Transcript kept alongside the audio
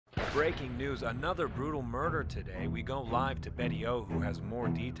Breaking news, another brutal murder today. We go live to Betty O, who has more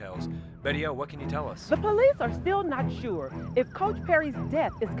details. Betty O, what can you tell us? The police are still not sure if Coach Perry's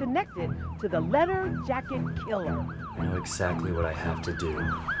death is connected to the leather jacket killer. I know exactly what I have to do.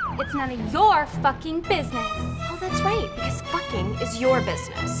 It's none of your fucking business. Oh, that's right, because fucking is your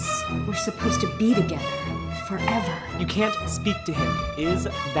business. We're supposed to be together forever. You can't speak to him. Is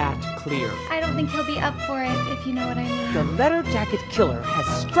that clear? I don't think he'll be up for it, if you know what I mean. The leather jacket killer has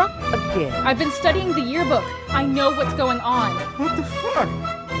struck again. I've been studying the yearbook. I know what's going on. What the fuck?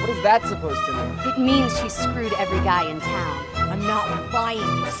 What is that supposed to mean? It means she screwed every guy in town. I'm not lying,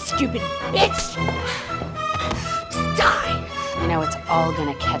 you stupid bitch! Just die! You know, it's all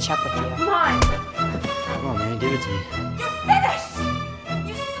gonna catch up with you. Come on! Come on, man, give it to me. You're finished!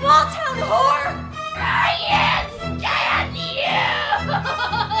 You small town whore! I can't stand you!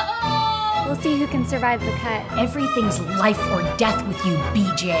 We'll see who can survive the cut. Everything's life or death with you,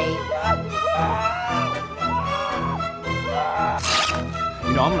 BJ.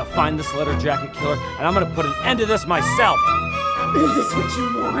 You know, I'm gonna find this leather jacket killer, and I'm gonna put an end to this myself. Is this what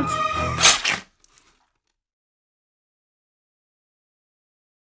you want?